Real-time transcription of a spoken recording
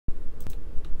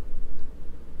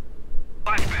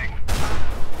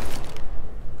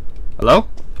Hello?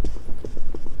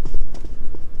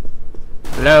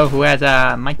 Hello, who has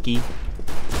a Mikey?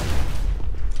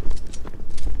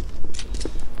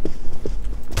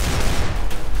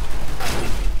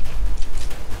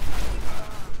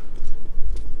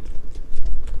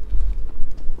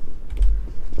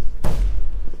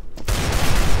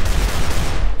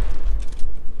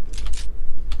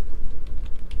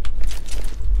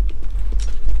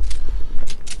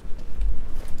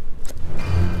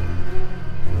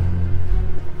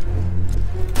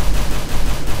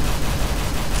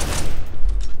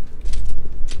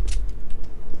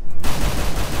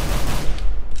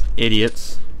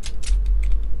 Idiots.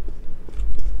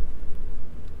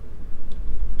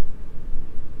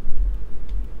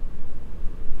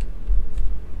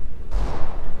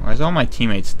 Why is all my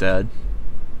teammates dead?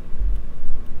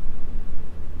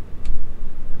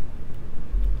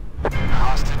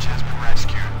 Hostage has been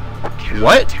rescued. Kill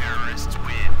What? Terrorists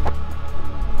win.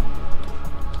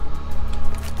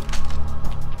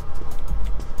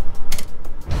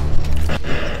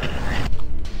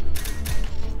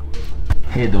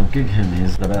 Hey, don't kick him,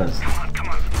 he's the best. Come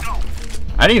on, go.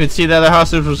 I didn't even see that the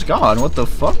hostage was gone. What the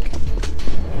fuck?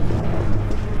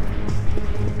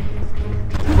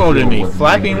 You voted me.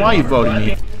 Flapping, why you voting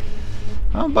me?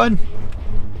 Oh, bud.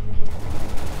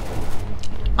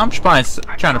 I'm just trying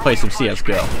to play some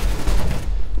Csgo.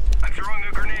 I'm throwing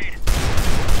a grenade.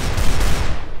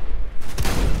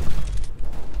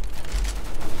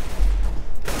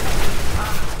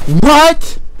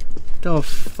 What? The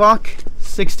fuck?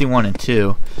 61 and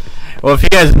 2. Well, if you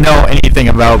guys know anything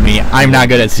about me, I'm not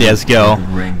good at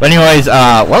CSGO. But anyways,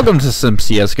 welcome to some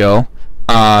CSGO.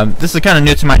 This is kind of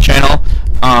new to my channel.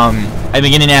 I've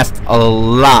been getting asked a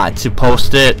lot to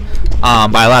post it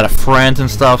by a lot of friends and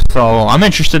stuff, so I'm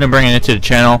interested in bringing it to the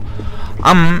channel.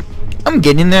 I'm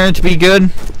getting there to be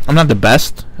good. I'm not the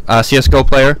best CSGO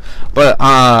player, but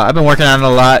I've been working on it a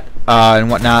lot and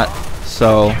whatnot.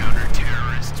 So.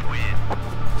 Terrorists win.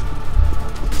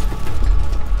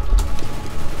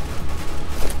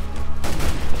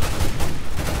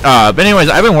 But anyways,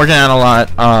 I've been working on it a lot.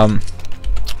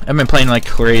 I've been playing like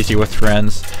crazy with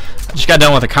friends. I just got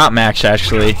done with a comp match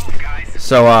actually.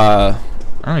 So I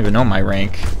don't even know my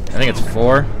rank. I think it's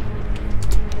 4.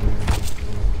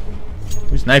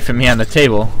 Who's knifing me on the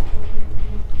table?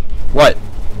 What?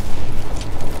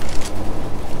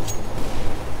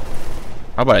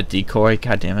 How about a decoy?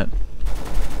 God damn it.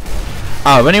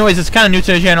 But anyways, it's kind of new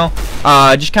to the channel.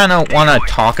 I just kind of want to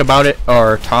talk about it,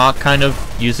 or talk kind of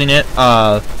using it.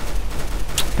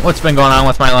 What's been going on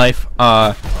with my life?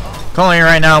 Currently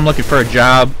right now I'm looking for a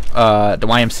job at the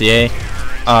YMCA.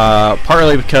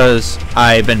 Partly because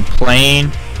I've been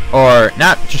playing, or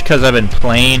not just because I've been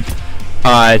playing.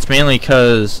 It's mainly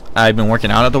because I've been working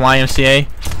out at the YMCA.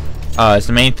 It's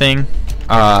the main thing.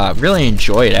 Really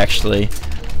enjoy it actually.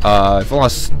 I've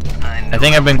lost. I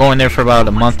think I've been going there for about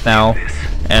a month now,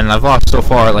 and I've lost so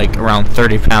far like around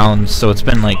 30 pounds. So it's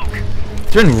been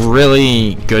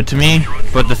really good to me.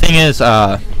 But the thing is,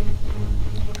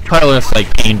 part of it's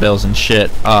like paying bills and shit.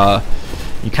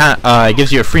 It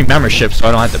gives you a free membership, so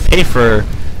I don't have to pay for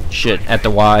shit at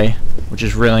the Y, which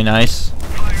is really nice.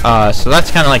 So that's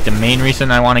kind of like the main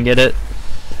reason I want to get it.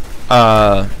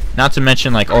 Not to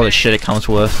mention like all the shit it comes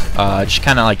with. Just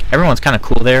kind of like everyone's kind of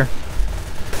cool there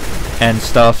and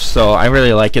stuff, so I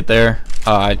really like it there.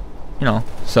 You know,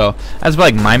 so that's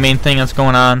like my main thing that's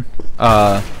going on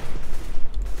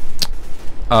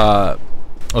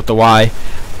with the Y.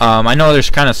 I know there's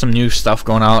kind of some new stuff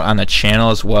going out on the channel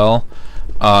as well.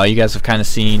 You guys have kind of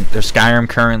seen there's Skyrim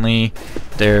currently.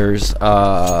 There's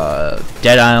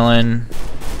Dead Island,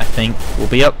 I think will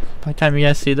be up by the time you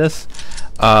guys see this.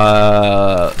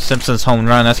 Simpsons Home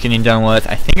Run, that's getting done with.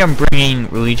 I think I'm bringing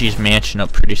Luigi's Mansion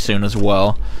up pretty soon as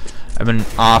well. I've been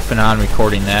off and on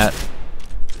recording that.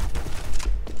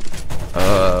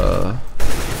 Let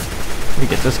me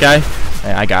get this guy.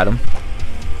 Yeah, I got him.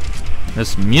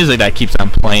 This music that keeps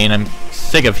on playing, I'm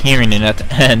sick of hearing it at the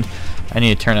end. I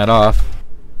need to turn that off.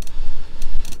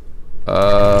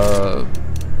 How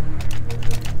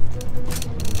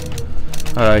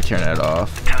do I turn that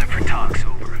off? Time for talks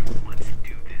over. Let's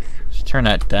do this. Just turn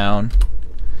that down,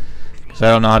 because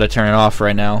I don't know how to turn it off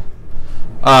right now.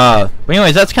 But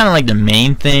anyways, that's kind of like the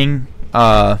main thing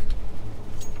that's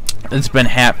been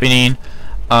happening.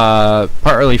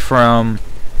 Partly from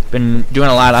been doing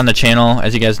a lot on the channel,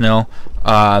 as you guys know.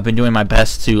 I've been doing my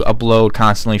best to upload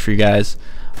constantly for you guys.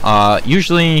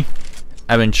 Usually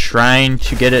I've been trying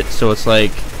to get it so it's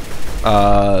like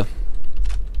on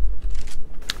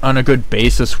a good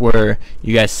basis where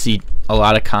you guys see a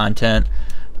lot of content.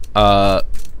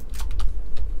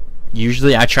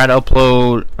 usually I try to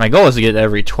upload. My goal is to get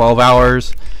every 12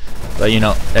 hours, but you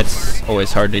know that's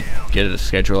always hard to get a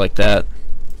schedule like that.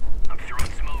 I'm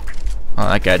throwing smoke. Oh,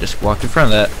 that guy just walked in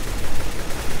front of that.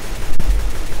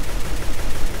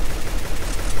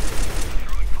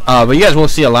 But you guys will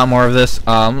see a lot more of this,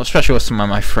 especially with some of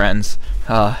my friends.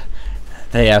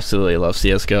 They absolutely love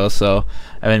CSGO, so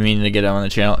I've been meaning to get them on the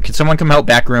channel. Can someone come help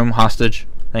Backroom hostage?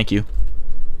 Thank you.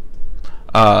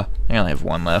 I only have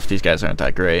one left. These guys aren't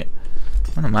that great.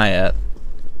 What am I at?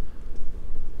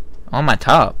 On my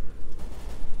top.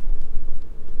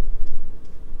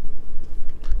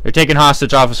 They're taking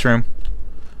hostage office room.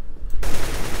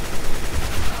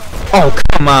 Oh,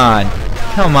 come on.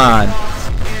 Come on.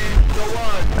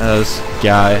 This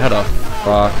guy. How the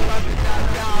fuck?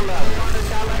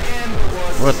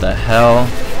 What the hell?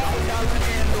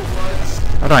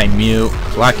 How do I mute?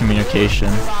 Black communication.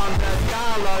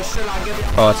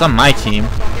 Oh, it's on my team.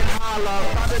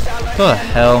 What the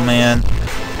hell, man?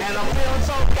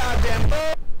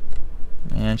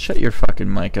 Man, shut your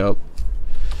fucking mic up.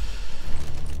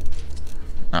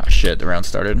 Oh shit, the round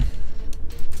started.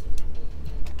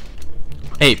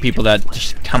 I hate people that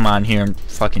just come on here and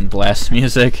fucking blast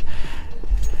music.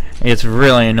 It's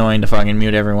really annoying to fucking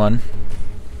mute everyone.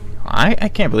 I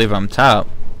can't believe I'm top.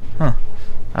 Huh.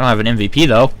 I don't have an MVP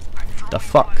though. The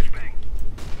fuck?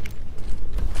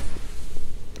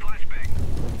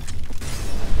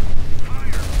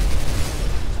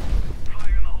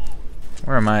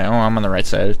 Where am I? Oh, I'm on the right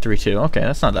side. 3-2. Okay,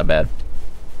 that's not that bad.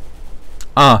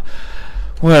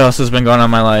 What else has been going on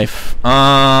in my life?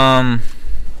 Man,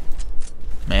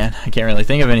 I can't really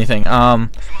think of anything.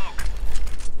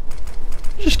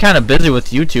 Just kind of busy with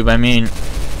YouTube. I mean,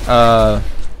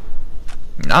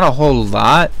 not a whole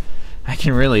lot I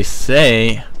can really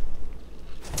say.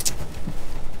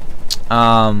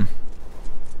 I'm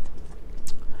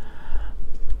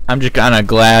just kind of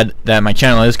glad that my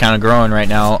channel is kind of growing right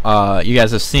now. You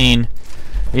guys have seen,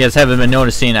 you guys haven't been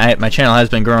noticing, my channel has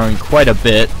been growing quite a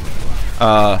bit,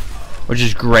 which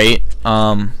is great.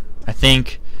 I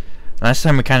think last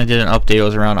time we kind of did an update, it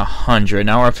was around 100.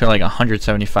 Now we're up to like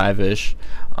 175-ish,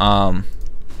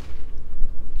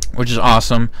 which is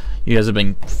awesome. You guys have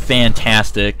been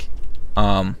fantastic.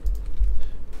 Can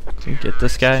we get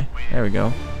this guy? There we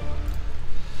go.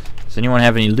 Does anyone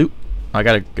have any loot? Oh, I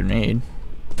got a grenade.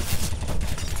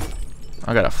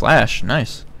 I got a flash.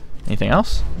 Nice. Anything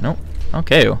else? Nope.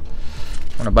 Okay. I want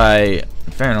to buy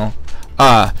Infernal.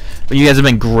 But you guys have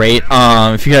been great.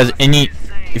 If you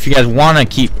guys want to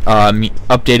keep me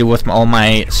updated with all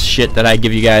my shit that I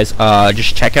give you guys,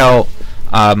 just check out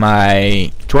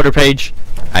my Twitter page.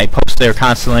 I post there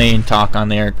constantly and talk on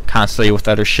there constantly with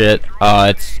other shit.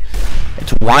 It's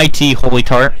YT Holy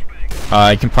Tart.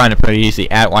 You can find it pretty easy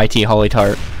at YT Holy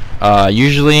Tart.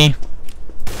 Usually,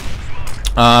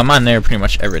 I'm on there pretty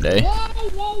much every day.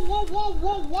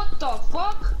 Whoa, what the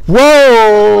fuck?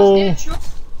 Whoa!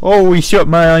 Oh, he shot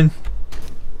mine.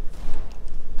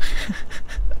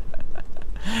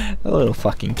 The little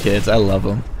fucking kids, I love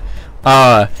them.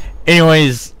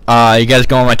 Anyways, you guys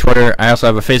go on my Twitter. I also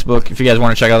have a Facebook if you guys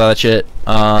want to check out all that shit.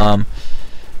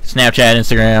 Snapchat,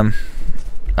 Instagram.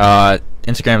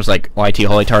 Instagram's like YT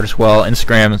Holy Tart as well.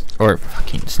 Instagram or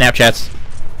fucking Snapchat's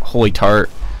Holy Tart.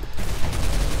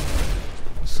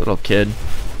 This little kid.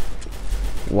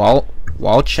 While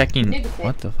checking,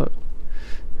 what the fuck?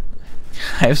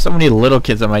 I have so many little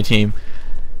kids on my team.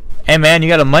 Hey man, you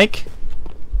got a mic?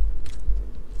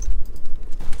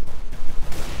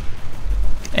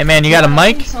 Hey man, you got a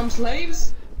mic? Some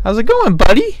slaves? How's it going,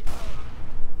 buddy?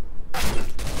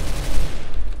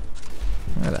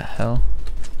 Where the hell?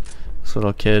 This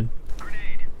little kid.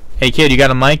 Hey kid, you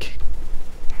got a mic?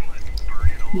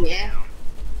 Yeah.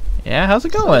 Yeah, how's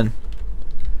it going?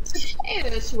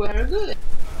 It's very good.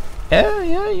 Yeah.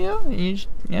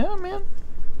 Yeah, man.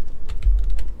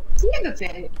 Nigga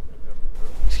faggot.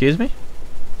 Excuse me?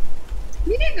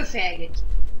 Nigga faggot.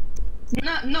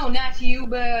 Not you,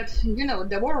 but you know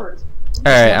the word.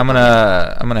 Alright, I'm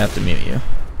gonna have to mute you.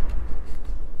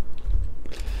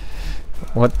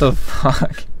 What the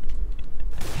fuck?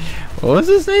 What was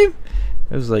his name?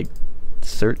 It was like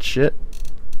search shit.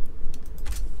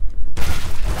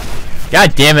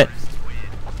 God damn it.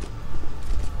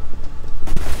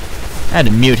 I had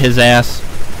to mute his ass.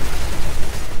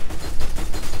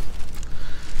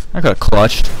 I got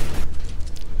clutched.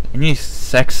 Any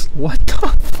sex? What the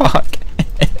fuck?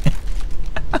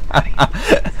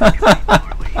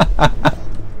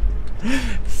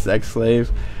 Sex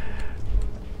slave.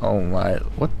 Oh my,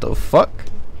 what the fuck?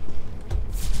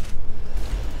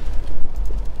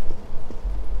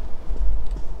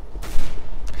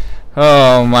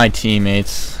 Oh, my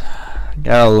teammates.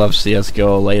 Gotta love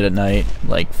CSGO late at night,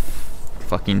 like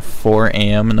fucking 4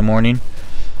 a.m. in the morning.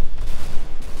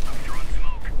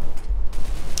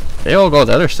 They all go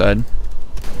the other side.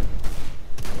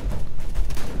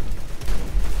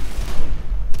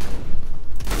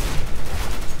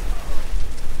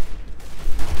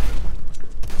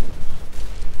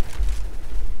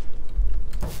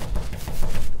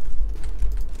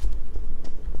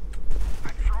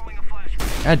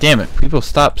 God damn it, people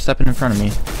stop stepping in front of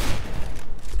me.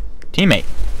 Teammate.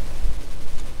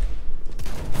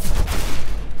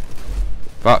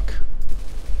 Fuck.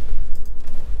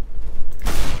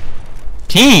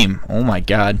 Team! Oh my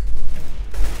god.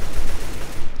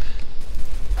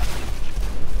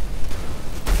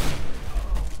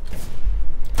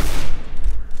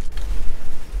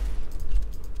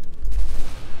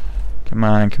 Come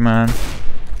on, come on.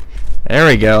 There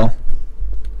we go.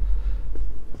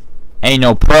 Ain't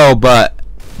no pro, but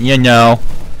you know,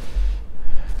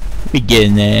 we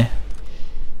getting there.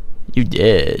 You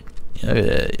dead. Look at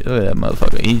that. Look at that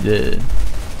motherfucker. He's dead.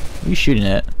 What are you shooting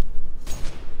at?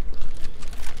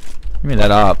 Give me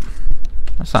that op.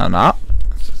 That's not an op.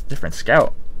 It's a different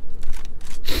scout.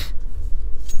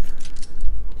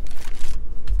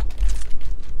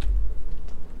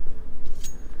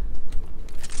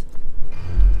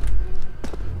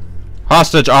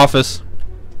 Hostage office.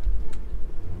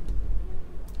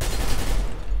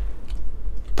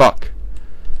 Fuck.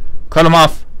 Cut him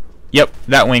off. Yep,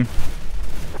 that wing.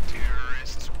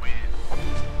 Terrorists win.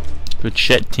 Good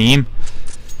shit, team.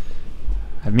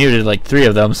 I've muted like 3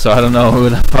 of them, so I don't know who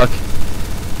the fuck.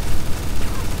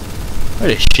 Look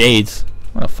at his shades.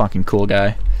 What a fucking cool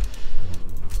guy.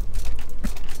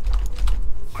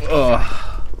 Ugh.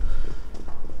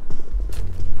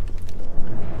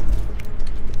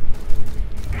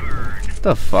 What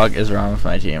the fuck is wrong with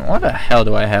my team? Why the hell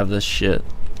do I have this shit?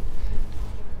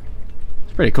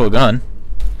 It's a pretty cool gun.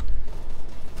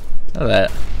 Look at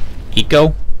that.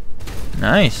 Eco?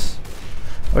 Nice.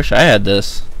 Wish I had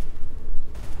this.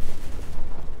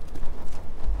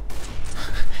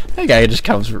 That guy just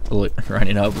comes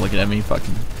running up looking at me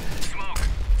fucking. Smoke.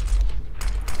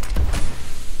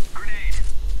 Grenade.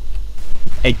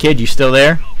 Hey kid, you still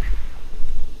there?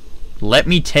 Let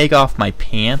me take off my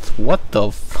pants? What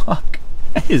the fuck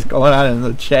is going on in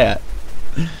the chat?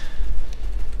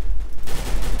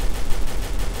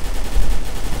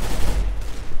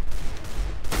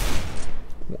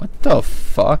 What the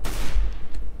fuck?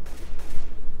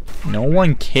 No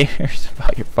one cares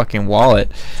about your fucking wallet.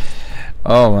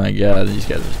 Oh my god, these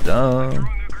guys are dumb.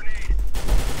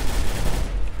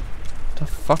 What the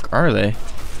fuck are they?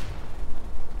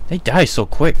 They die so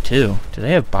quick too. Do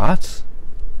they have bots?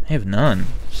 They have none.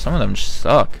 Some of them just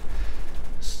suck.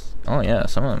 Oh yeah,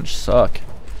 some of them just suck.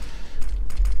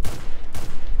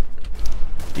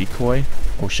 Decoy?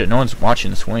 Oh shit, no one's watching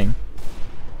the swing.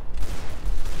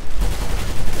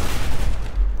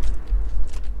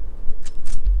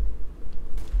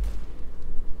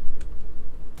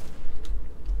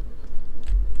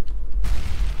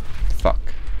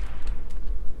 Fuck.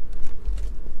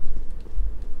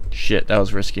 Shit, that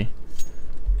was risky.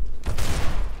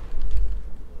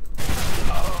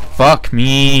 Fuck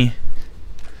me.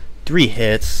 3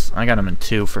 hits. I got him in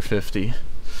 2 for 50.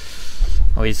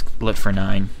 Oh, he's lit for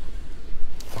 9.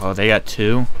 Oh, they got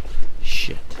 2?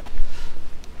 Shit.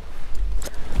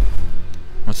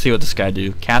 Let's see what this guy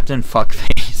do. Captain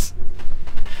Fuckface.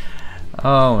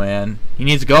 Oh, man. He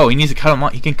needs to go. He needs to cut him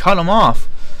off. He can cut him off.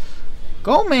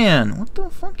 Go, man! What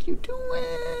the fuck you doing?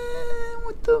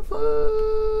 What the fuck?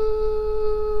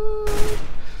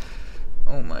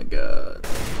 Oh my god.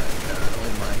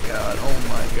 Oh my god. Oh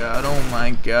my god. Oh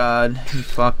my god. You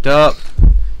fucked up.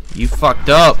 You fucked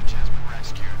up.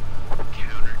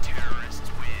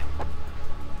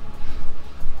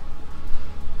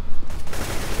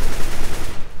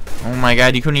 Oh my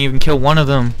god, you couldn't even kill one of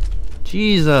them.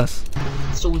 Jesus.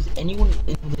 So is anyone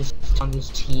on this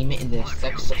team in the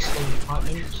sex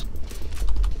department?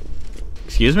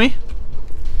 Excuse me?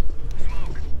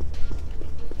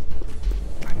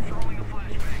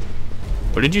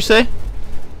 What did you say?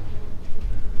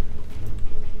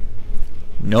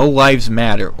 No lives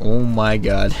matter. Oh my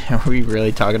god. Are we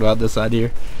really talking about this out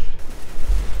here?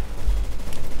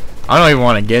 I don't even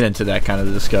want to get into that kind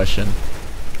of discussion.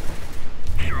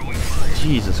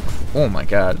 Jesus. Oh my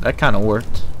god. That kind of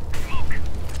worked.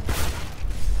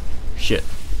 Shit.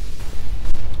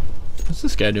 What's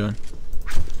this guy doing?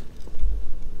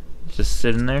 Just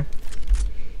sitting there?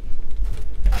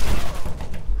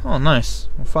 Oh, nice.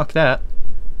 Well, fuck that.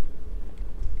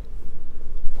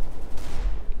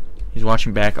 He's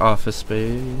watching back Office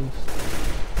Space.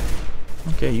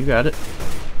 Okay, you got it.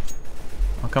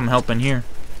 I'll come help in here.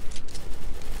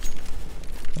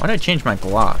 Why'd I change my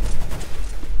Glock?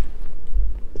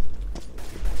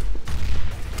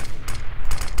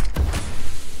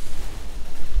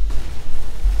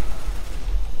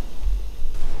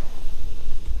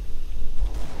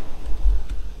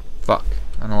 Fuck.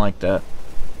 I don't like that.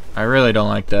 I really don't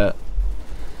like that.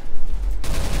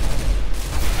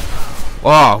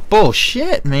 Oh,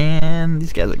 bullshit, man.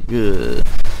 These guys are good.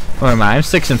 What am I? I'm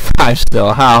 6 and 5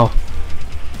 still. How?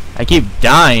 I keep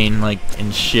dying, like,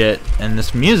 and shit. And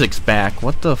this music's back.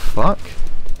 What the fuck?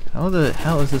 How the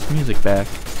hell is this music back?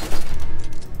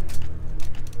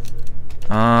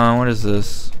 What is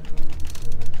this?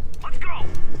 Let's go.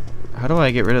 How do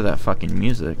I get rid of that fucking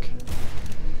music?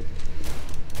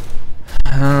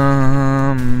 I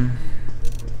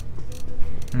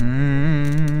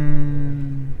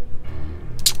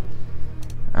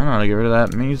don't know how to get rid of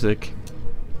that music.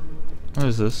 What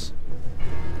is this?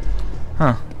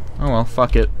 Huh. Oh well,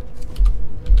 fuck it.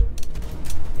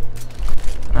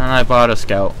 And I bought a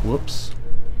scout. Whoops.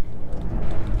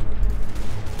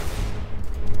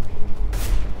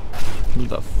 Move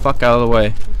the fuck out of the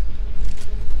way.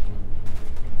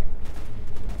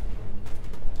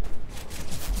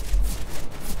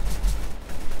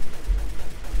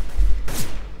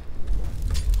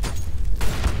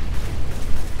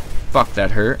 Fuck,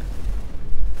 that hurt.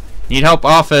 Need help,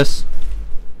 office.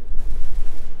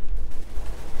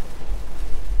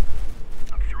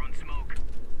 I'm throwing smoke.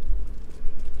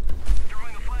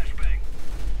 Throwing a flashbang.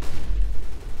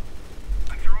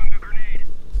 I'm throwing a grenade.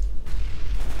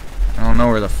 I don't know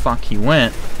where the fuck he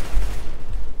went,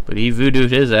 but he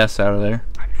voodooed his ass out of there.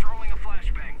 I'm throwing a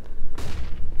flashbang.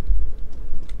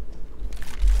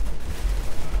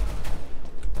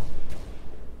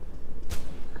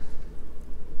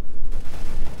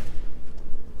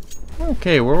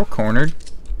 Okay, we're cornered.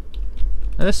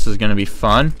 This is gonna be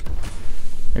fun.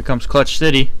 Here comes Clutch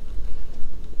City.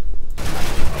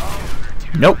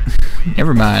 Nope.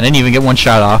 Never mind. I didn't even get one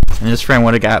shot off, and his friend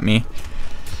would have got me.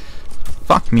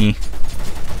 Fuck me.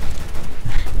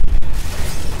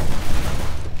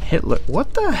 Hitler.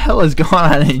 What the hell is going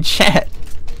on in chat?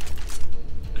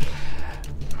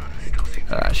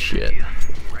 Ah, shit.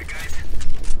 Right, guys?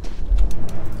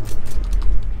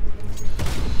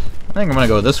 I think I'm gonna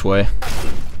go this way.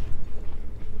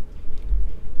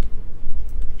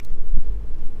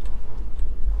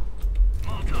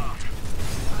 Molotov.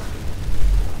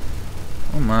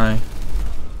 Oh my.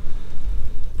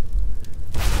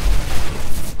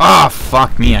 Ah,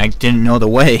 fuck me. I didn't know the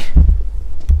way.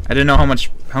 I didn't know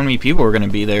how many people were gonna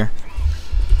be there.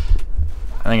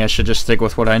 I think I should just stick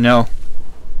with what I know.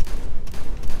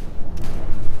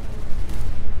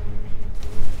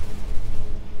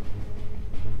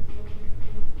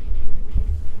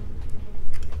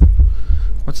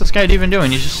 What's this guy even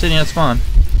doing? He's just sitting at spawn.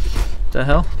 What the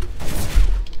hell?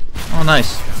 Oh,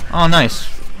 nice. Oh, nice.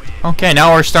 Okay,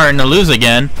 now we're starting to lose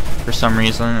again for some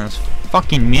reason. It's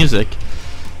fucking music.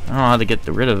 I don't know how to get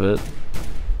rid of it.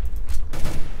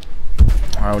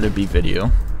 Or would it be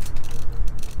video?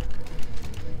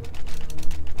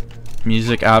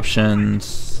 Music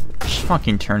options. Just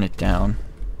fucking turn it down.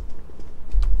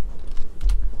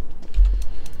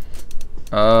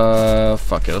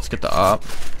 Fuck it. Let's get the op.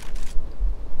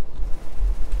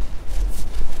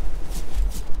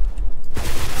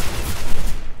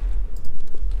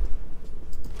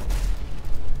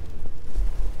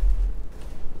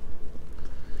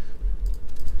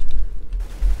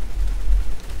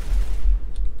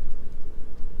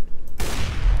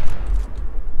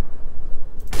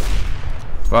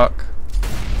 Fuck.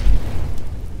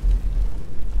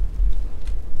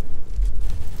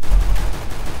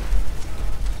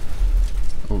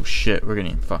 Oh shit, we're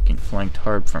getting fucking flanked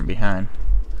hard from behind.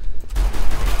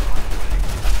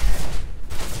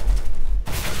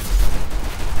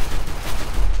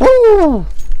 Woo!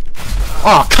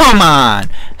 Oh, come on!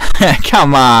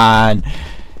 Come on!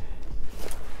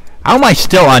 How am I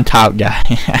still on top,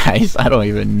 guys? I don't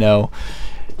even know.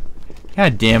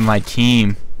 God damn my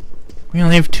team. We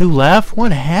only have 2 left?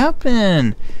 What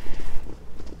happened?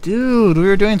 Dude, we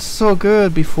were doing so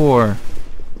good before.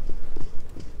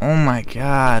 Oh my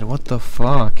god, what the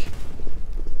fuck?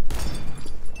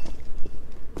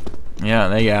 Yeah,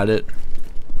 they got it.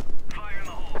 Fire in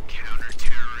the hole.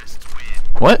 Counter-terrorists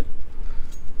win. What?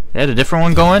 They had a different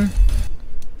one going?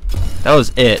 That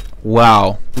was it.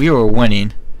 Wow, we were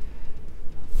winning.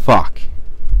 Fuck.